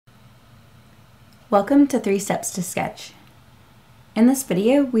Welcome to 3 Steps to Sketch. In this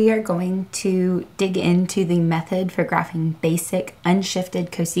video, we are going to dig into the method for graphing basic unshifted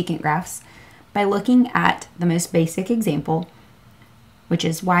cosecant graphs by looking at the most basic example, which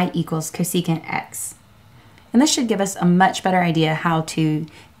is y equals cosecant x. And this should give us a much better idea how to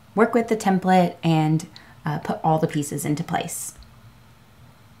work with the template and put all the pieces into place.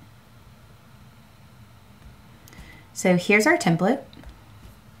 So here's our template.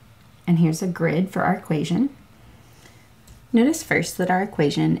 And here's a grid for our equation. Notice first that our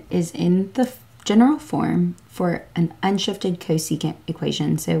equation is in the general form for an unshifted cosecant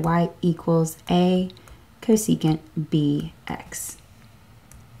equation. So y equals a cosecant bx.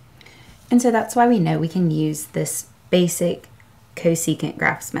 And so that's why we know we can use this basic cosecant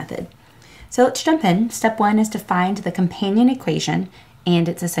graphs method. So let's jump in. Step 1 is to find the companion equation and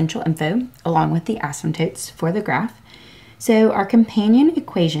its essential info along with the asymptotes for the graph. So our companion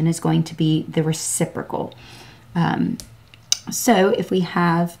equation is going to be the reciprocal. So if we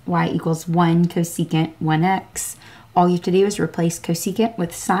have y equals 1 cosecant 1x, all you have to do is replace cosecant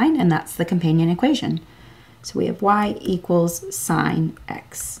with sine, and that's the companion equation. So we have y equals sine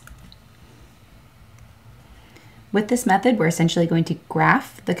x. With this method, we're essentially going to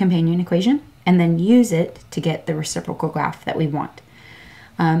graph the companion equation and then use it to get the reciprocal graph that we want.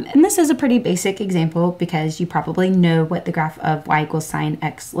 And this is a pretty basic example because you probably know what the graph of y equals sine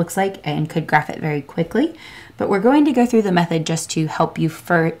x looks like and could graph it very quickly. But we're going to go through the method just to help you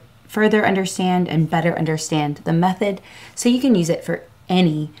further understand and better understand the method so you can use it for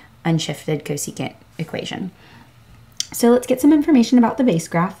any unshifted cosecant equation. So let's get some information about the base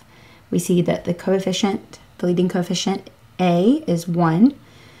graph. We see that the leading coefficient a is 1.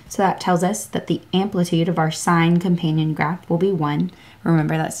 So that tells us that the amplitude of our sine companion graph will be 1.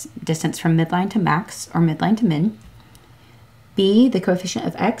 Remember, that's distance from midline to max or midline to min. B, the coefficient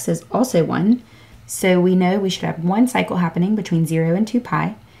of x, is also 1. So we know we should have one cycle happening between 0 and 2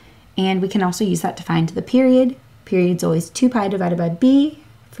 pi. And we can also use that to find the period. Period's always 2 pi divided by b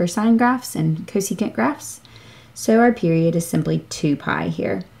for sine graphs and cosecant graphs. So our period is simply 2 pi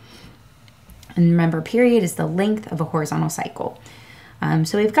here. And remember, period is the length of a horizontal cycle.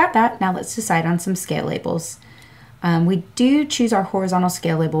 So we've got that. Now let's decide on some scale labels. We do choose our horizontal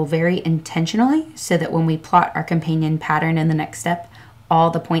scale label very intentionally so that when we plot our companion pattern in the next step,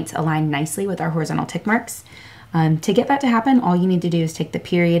 all the points align nicely with our horizontal tick marks. To get that to happen, all you need to do is take the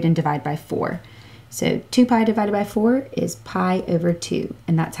period and divide by 4. So 2 pi divided by 4 is pi over 2,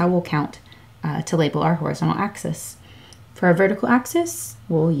 and that's how we'll count to label our horizontal axis. For our vertical axis,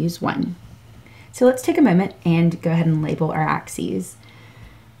 we'll use 1. So let's take a moment and go ahead and label our axes.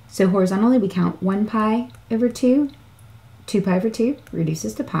 So horizontally, we count 1 pi over 2, 2 pi over 2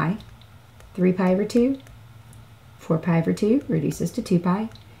 reduces to pi, 3 pi over 2, 4 pi over 2 reduces to 2 pi,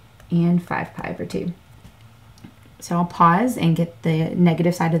 and 5 pi over 2. So I'll pause and get the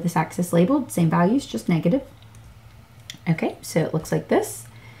negative side of this axis labeled, same values, just negative. Okay, so it looks like this.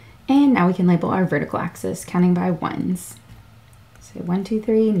 And now we can label our vertical axis, counting by ones. So 1, 2,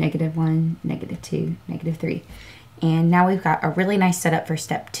 3, negative 1, negative 2, negative 3. And now we've got a really nice setup for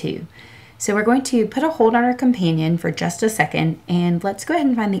step 2. So we're going to put a hold on our companion for just a second, and let's go ahead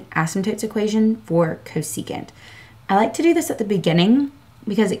and find the asymptotes equation for cosecant. I like to do this at the beginning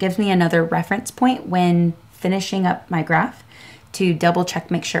because it gives me another reference point when finishing up my graph to double check,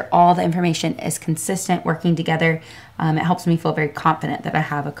 make sure all the information is consistent, working together. It helps me feel very confident that I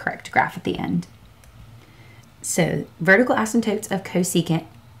have a correct graph at the end. So vertical asymptotes of cosecant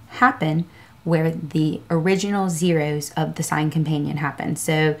happen where the original zeros of the sine companion happen.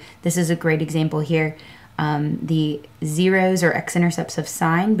 So this is a great example here. The zeros or x-intercepts of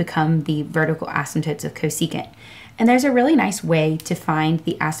sine become the vertical asymptotes of cosecant. And there's a really nice way to find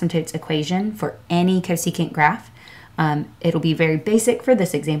the asymptotes equation for any cosecant graph. It'll be very basic for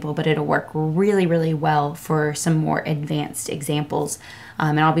this example, but it'll work really, really well for some more advanced examples.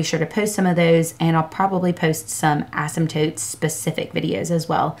 And I'll be sure to post some of those, and I'll probably post some asymptotes specific videos as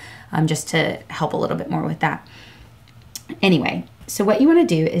well, just to help a little bit more with that. Anyway, so what you want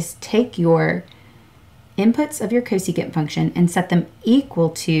to do is take your inputs of your cosecant function and set them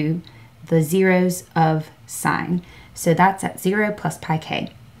equal to the zeros of sine. So that's at 0 plus pi k.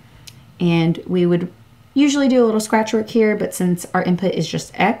 And we would usually do a little scratch work here, but since our input is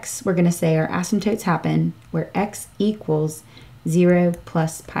just x, we're going to say our asymptotes happen where x equals 0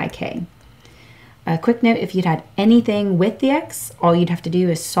 plus pi k. A quick note, if you'd had anything with the x, all you'd have to do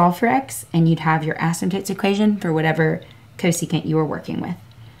is solve for x, and you'd have your asymptotes equation for whatever cosecant you were working with.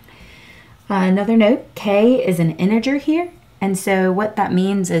 Another note, k is an integer here, and so what that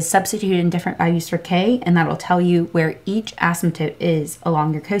means is substitute in different values for k, and that'll tell you where each asymptote is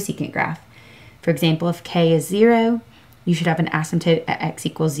along your cosecant graph. For example, if k is 0, you should have an asymptote at x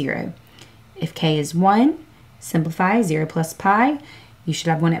equals 0. If k is 1, simplify 0 plus pi, you should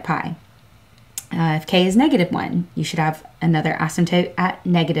have 1 at pi. If k is -1, you should have another asymptote at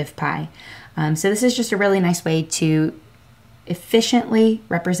 -pi. So this is just a really nice way to efficiently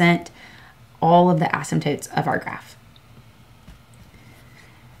represent all of the asymptotes of our graph.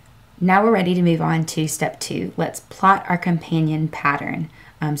 Now we're ready to move on to step 2. Let's plot our companion pattern.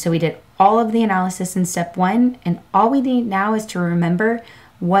 So we did all of the analysis in step 1, and all we need now is to remember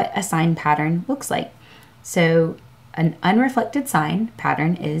what a sine pattern looks like. So an unreflected sine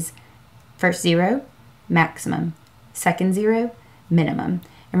pattern is first 0, maximum, second 0, minimum.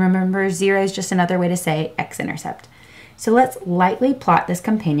 And remember, 0 is just another way to say x-intercept. So let's lightly plot this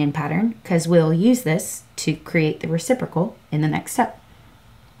companion pattern because we'll use this to create the reciprocal in the next step.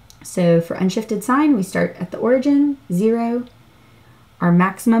 So for unshifted sine, we start at the origin, 0. Our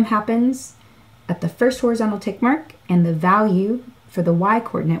maximum happens at the first horizontal tick mark, and the value for the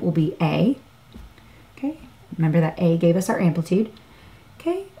y-coordinate will be a. Okay, remember that a gave us our amplitude.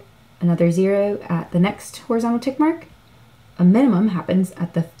 Okay, another 0 at the next horizontal tick mark. A minimum happens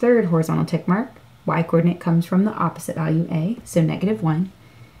at the third horizontal tick mark. Y-coordinate comes from the opposite value a, so -1.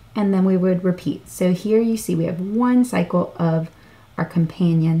 And then we would repeat. So here you see we have one cycle of our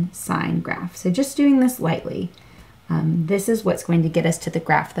companion sine graph. So just doing this lightly, this is what's going to get us to the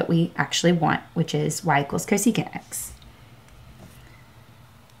graph that we actually want, which is y equals cosecant x.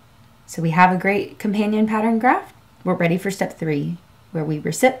 So we have a great companion pattern graph. We're ready for step 3, where we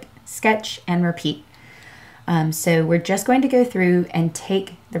recip, sketch, and repeat. So we're just going to go through and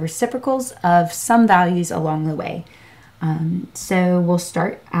take the reciprocals of some values along the way. So we'll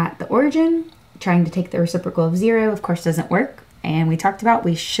start at the origin. Trying to take the reciprocal of 0, of course, doesn't work. And we talked about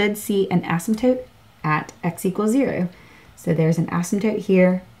we should see an asymptote at x equals 0. So there's an asymptote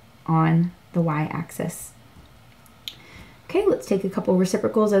here on the y-axis. Okay, let's take a couple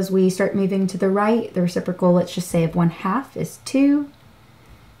reciprocals as we start moving to the right. The reciprocal, let's just say, of 1/2 is 2.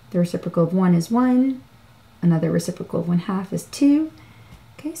 The reciprocal of 1 is 1. Another reciprocal of 1/2 is 2.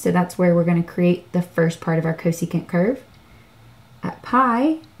 Okay, so that's where we're going to create the first part of our cosecant curve. At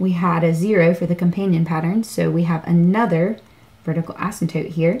pi, we had a 0 for the companion pattern, so we have another vertical asymptote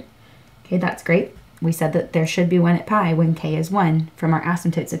here. Okay, that's great. We said that there should be 1 at pi when k is 1 from our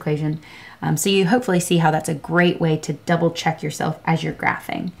asymptotes equation. So you hopefully see how that's a great way to double check yourself as you're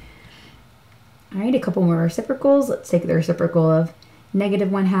graphing. All right, a couple more reciprocals. Let's take the reciprocal of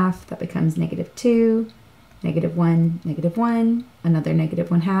 -1/2. That becomes -2, -1, -1, another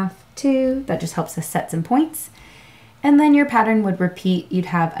 -1/2, 2. That just helps us set some points. And then your pattern would repeat. You'd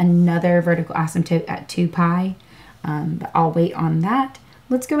have another vertical asymptote at 2 pi. But I'll wait on that.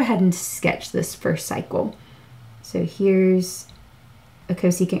 Let's go ahead and sketch this first cycle. So here's a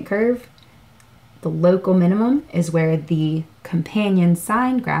cosecant curve. The local minimum is where the companion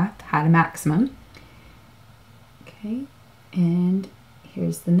sine graph had a maximum. Okay, and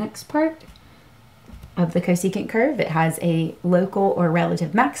here's the next part of the cosecant curve. It has a local or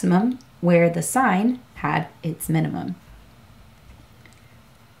relative maximum where the sine had its minimum.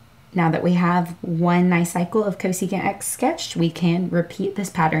 Now that we have one nice cycle of cosecant x sketched, we can repeat this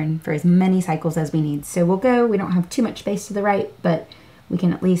pattern for as many cycles as we need. So we don't have too much space to the right, but we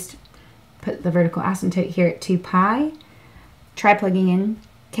can at least put the vertical asymptote here at 2 pi. Try plugging in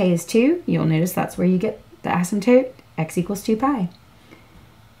k is 2. You'll notice that's where you get the asymptote, x equals 2 pi.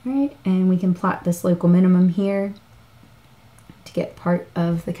 All right, and we can plot this local minimum here to get part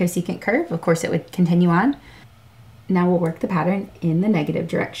of the cosecant curve. Of course, it would continue on. Now we'll work the pattern in the negative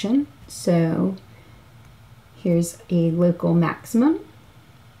direction. So here's a local maximum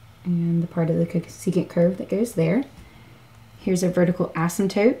and the part of the cosecant curve that goes there. Here's a vertical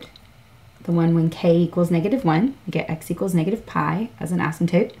asymptote, the one when k equals -1. We get x equals -pi as an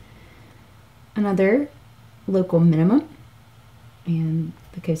asymptote. Another local minimum and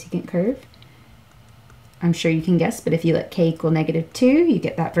the cosecant curve. I'm sure you can guess, but if you let k equal -2, you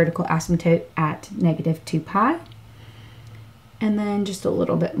get that vertical asymptote at -2 pi. And then just a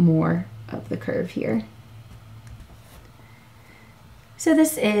little bit more of the curve here. So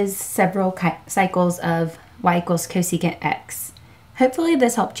this is several cycles of y equals cosecant x. Hopefully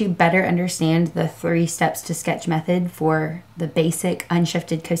this helped you better understand the 3 steps to sketch method for the basic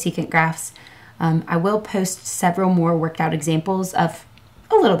unshifted cosecant graphs. I will post several more worked out examples of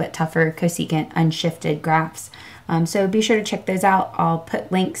a little bit tougher cosecant unshifted graphs. So be sure to check those out. I'll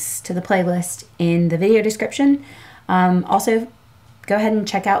put links to the playlist in the video description. Also, go ahead and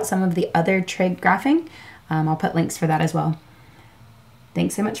check out some of the other trig graphing. I'll put links for that as well.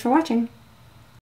 Thanks so much for watching.